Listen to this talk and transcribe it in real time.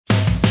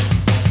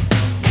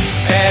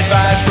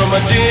Advice from a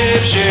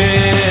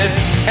dipshit.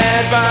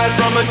 Advice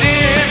from a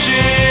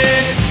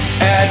dipshit.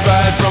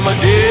 Advice from a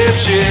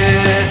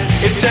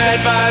dipshit. It's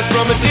advice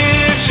from a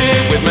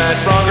dipshit with Matt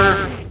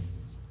Bronger.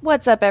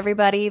 What's up,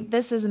 everybody?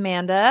 This is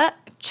Amanda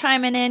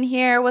chiming in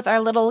here with our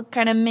little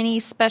kind of mini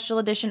special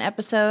edition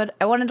episode.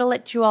 I wanted to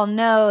let you all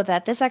know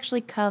that this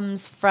actually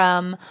comes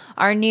from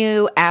our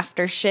new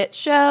After Shit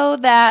show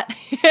that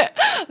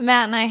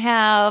Matt and I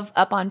have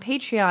up on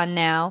Patreon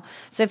now.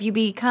 So if you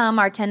become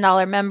our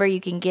 $10 member, you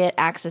can get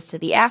access to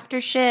the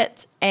After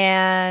Shit.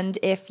 And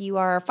if you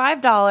are a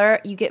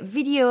 $5, you get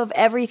video of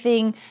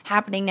everything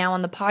happening now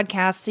on the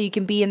podcast so you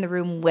can be in the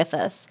room with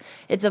us.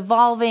 It's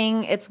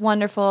evolving. It's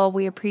wonderful.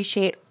 We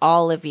appreciate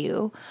all of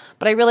you.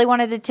 But I really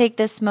wanted to take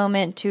this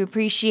moment to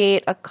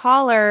appreciate a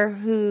caller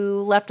who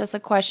left us a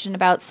question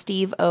about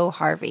Steve O.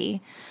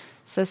 Harvey.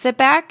 So sit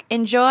back,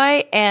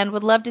 enjoy, and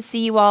would love to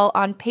see you all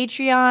on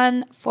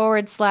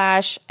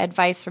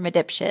Patreon/advice from a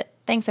dipshit.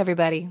 Thanks,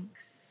 everybody.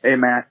 Hey,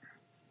 Matt.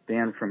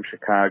 Dan from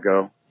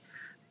Chicago.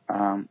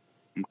 I'm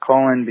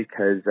calling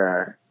because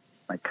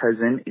my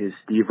cousin is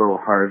Steve O.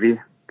 Harvey,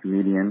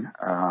 comedian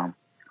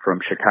from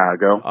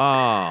Chicago.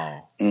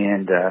 Oh.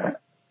 And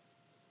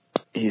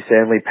he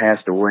sadly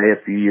passed away a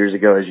few years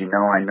ago. As you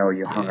know, I know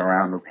you hung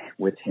around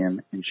with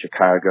him in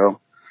Chicago.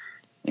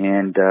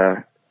 And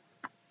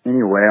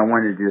anyway, I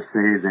wanted to just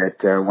say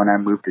that when I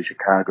moved to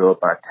Chicago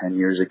about 10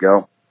 years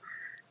ago,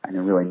 I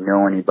didn't really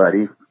know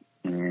anybody.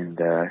 And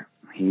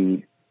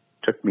he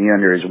took me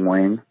under his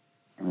wing.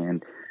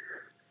 And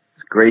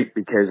it's great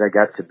because I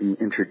got to be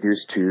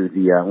introduced to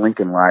the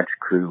Lincoln Lodge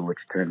crew, which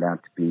turned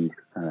out to be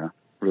a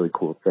really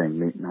cool thing,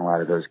 meeting a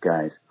lot of those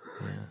guys.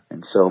 Yeah.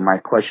 And so my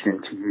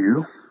question to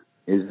you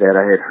is that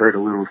I had heard a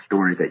little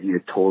story that you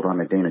had told on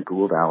the Dana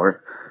Gould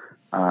Hour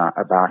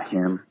about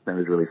him that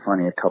was really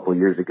funny a couple of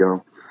years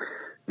ago.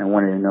 And I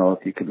wanted to know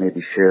if you could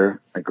maybe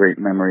share a great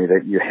memory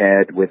that you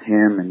had with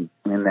him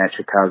and that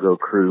Chicago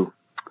crew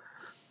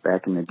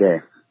back in the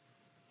day.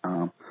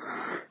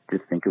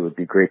 Just think it would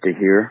be great to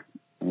hear,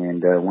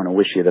 and I want to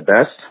wish you the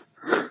best.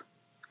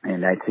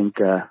 And I think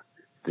the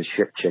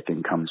ship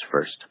chicken comes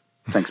first.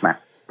 Thanks,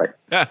 Matt. Bye.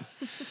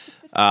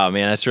 Oh,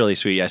 man, that's really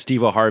sweet. Yeah,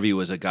 Steve O. Harvey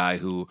was a guy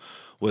who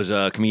was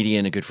a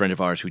comedian, a good friend of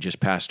ours who just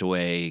passed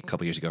away a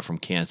couple years ago from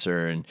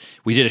cancer. And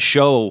we did a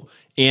show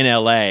in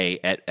L.A.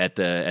 at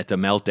the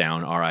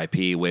Meltdown,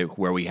 R.I.P.,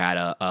 where we had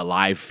a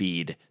live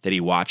feed that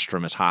he watched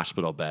from his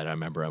hospital bed. I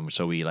remember him.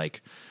 So we got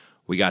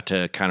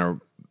to kind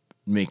of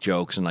make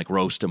jokes and like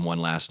roast him one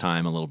last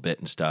time a little bit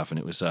and stuff. And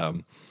it's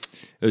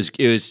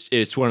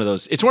one of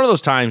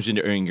those times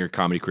during your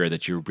comedy career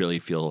that you really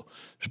feel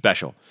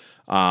special.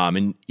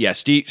 And yeah,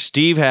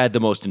 Steve had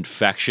the most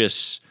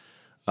infectious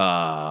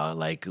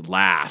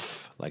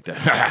laugh, like the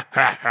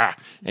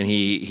and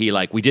he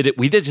like we did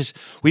this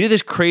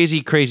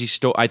crazy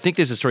story. I think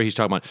this is a story he's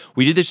talking about.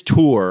 We did this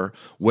tour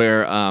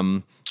where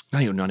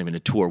not even a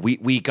tour.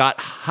 We got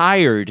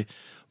hired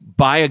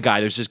by a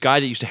guy. There's this guy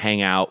that used to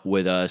hang out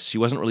with us. He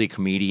wasn't really a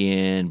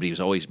comedian, but he was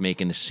always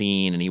making the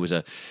scene, and he was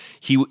a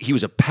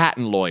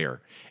patent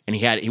lawyer, and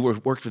he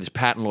worked for this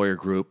patent lawyer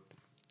group,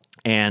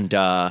 and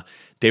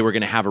they were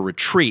going to have a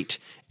retreat,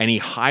 and he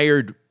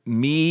hired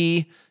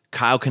me,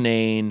 Kyle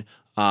Kinane,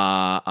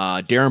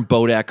 Darren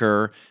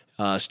Bodecker,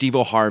 Steve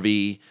O.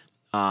 Harvey,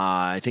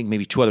 I think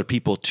maybe two other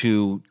people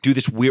to do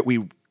this weird.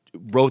 We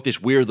wrote this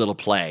weird little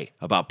play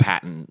about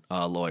patent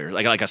lawyers,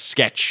 like a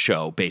sketch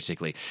show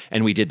basically.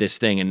 And we did this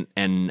thing,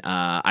 and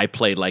I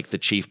played like the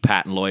chief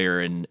patent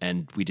lawyer,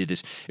 and we did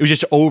this. It was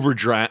just over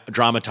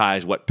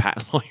dramatized what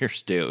patent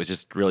lawyers do. It was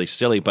just really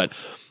silly, but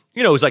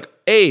it was like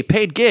a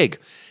paid gig.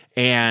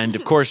 And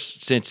of course,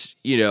 since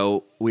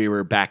we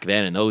were back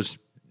then in those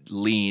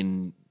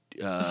lean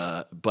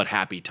but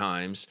happy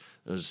times,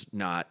 it was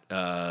not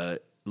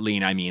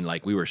lean. I mean,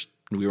 like we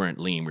weren't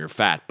lean, we were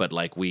fat, but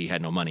like we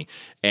had no money,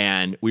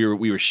 and we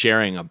were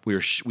sharing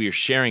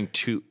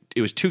two.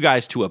 It was two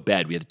guys to a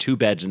bed. We had two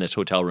beds in this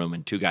hotel room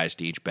and two guys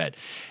to each bed.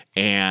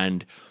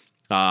 And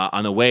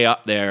on the way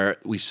up there,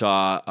 we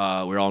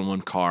saw we were all in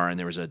one car, and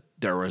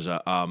there was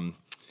a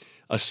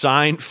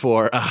sign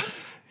for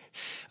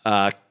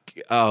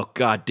oh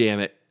god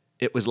damn it!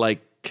 It was like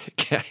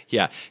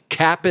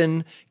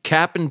Cap'n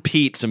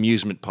Pete's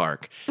amusement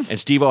park. And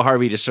Steve O.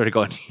 Harvey just started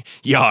going,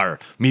 "Yar,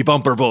 me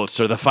bumper boats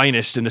are the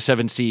finest in the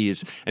seven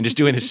seas," and just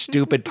doing this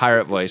stupid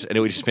pirate voice, and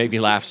it would just make me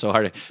laugh so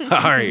hard.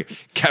 Harry,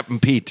 Captain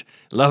Pete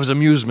loves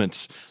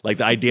amusements, like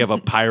the idea of a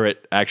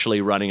pirate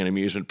actually running an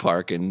amusement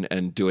park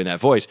and doing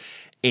that voice,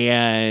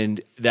 and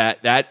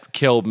that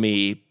killed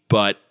me.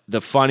 But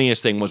the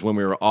funniest thing was when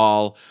we were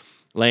all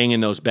laying in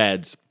those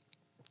beds.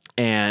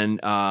 And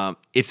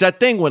it's that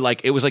thing when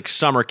it was like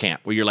summer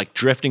camp where you're like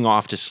drifting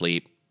off to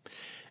sleep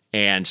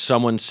and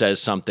someone says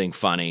something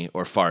funny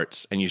or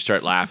farts and you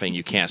start laughing,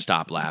 you can't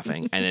stop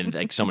laughing. And then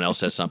like someone else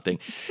says something.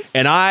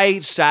 And I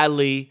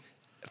sadly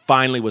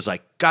finally was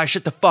like, guys,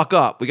 shut the fuck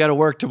up. We got to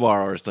work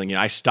tomorrow or something.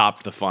 I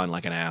stopped the fun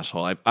like an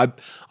asshole.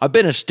 I've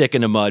been a stick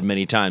in the mud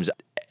many times,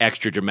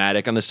 extra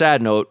dramatic. On the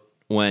sad note,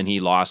 when he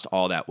lost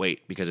all that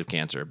weight because of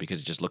cancer,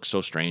 because it just looked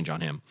so strange on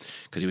him,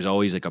 because he was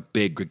always like a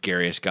big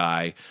gregarious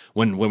guy.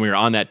 When we were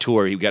on that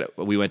tour,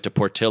 we went to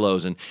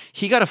Portillo's and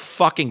he got a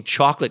fucking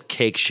chocolate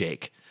cake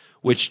shake,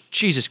 which,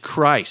 Jesus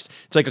Christ,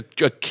 it's like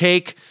a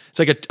cake. It's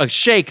like a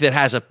shake that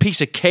has a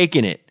piece of cake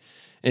in it,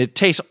 and it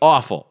tastes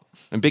awful.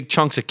 And big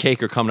chunks of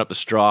cake are coming up the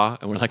straw,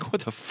 and we're like,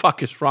 what the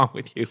fuck is wrong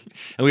with you?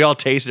 And we all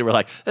tasted it. We're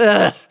like,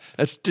 ugh,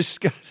 that's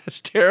disgusting. That's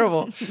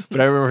terrible.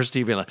 But I remember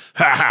Steve being like,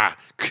 ha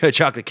ha,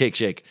 chocolate cake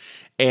shake.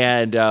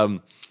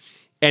 And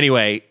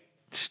anyway,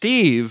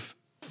 Steve,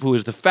 who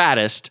was the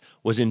fattest,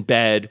 was in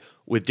bed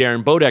with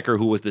Darren Bodecker,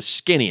 who was the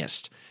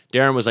skinniest.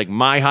 Darren was like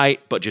my height,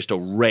 but just a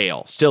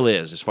rail. Still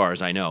is, as far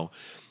as I know.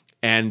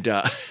 And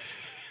I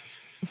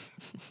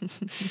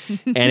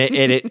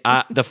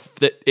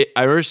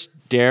remember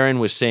Darren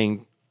was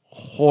saying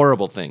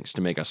horrible things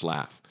to make us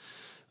laugh,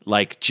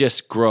 like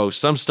just gross.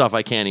 Some stuff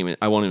I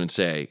won't even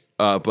say.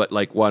 But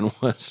like one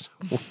was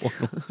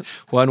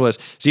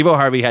Steve-O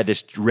Harvey had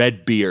this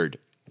red beard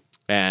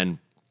and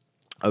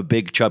a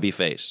big chubby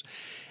face,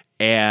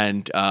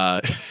 and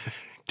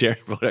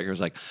Darren Bodecker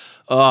was like,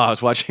 "Oh, I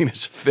was watching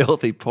this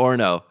filthy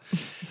porno.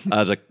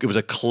 It was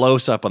a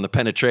close up on the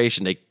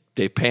penetration.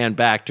 They panned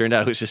back. Turned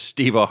out it was just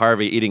Steve-O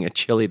Harvey eating a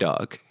chili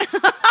dog."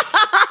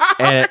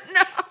 And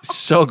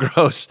so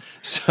gross.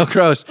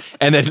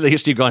 And then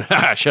Steve going,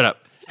 shut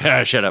up.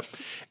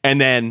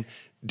 And then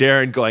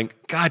Darren going,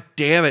 God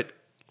damn it,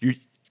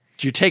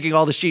 you're taking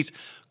all the sheets.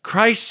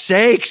 Christ's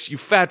sakes, you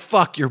fat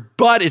fuck, your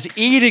butt is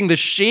eating the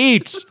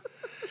sheets.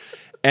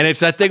 And it's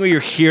that thing where you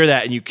hear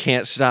that and you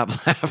can't stop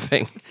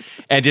laughing.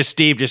 And just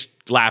Steve just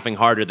laughing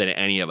harder than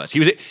any of us.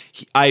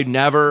 I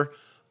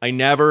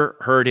never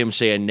heard him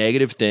say a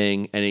negative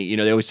thing. And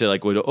they always say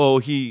like, oh,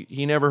 he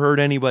never hurt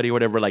anybody or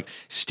whatever. Like,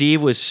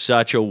 Steve was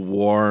such a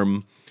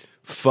warm,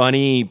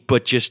 funny,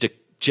 but just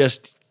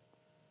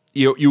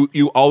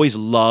you always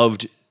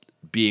loved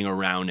being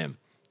around him.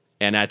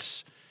 And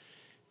that's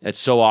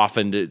so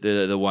often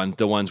the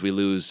ones we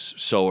lose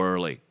so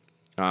early.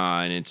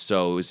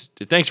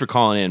 Thanks for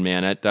calling in,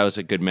 man. That was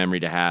a good memory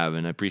to have,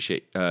 and I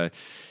appreciate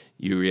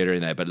you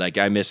reiterating that. But like,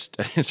 I missed.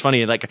 It's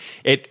funny. Like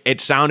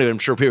it sounded. I'm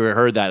sure people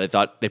heard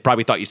that. They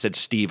probably thought you said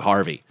Steve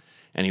Harvey,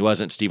 and he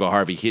wasn't Steve-O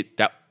Harvey. He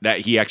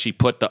actually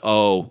put the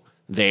O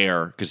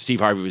there because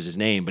Steve Harvey was his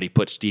name, but he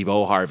put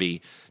Steve-O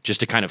Harvey just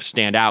to kind of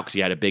stand out because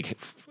he had a big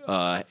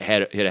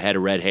head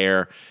of red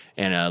hair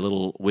and a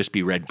little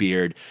wispy red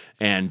beard.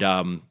 And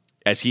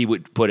as he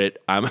would put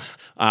it,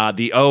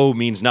 the O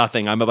means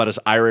nothing. I'm about as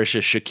Irish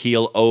as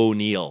Shaquille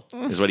O'Neal,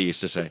 is what he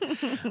used to say.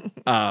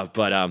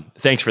 But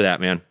thanks for that,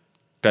 man.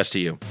 Best to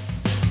you.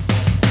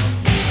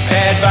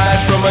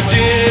 Advice from a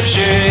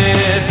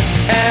dipshit.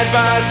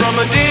 Advice from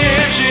a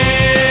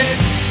dipshit.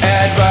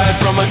 Advice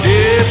from a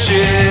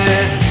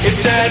dipshit.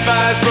 It's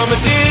advice from a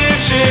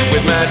dipshit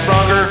with Matt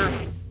Bronger.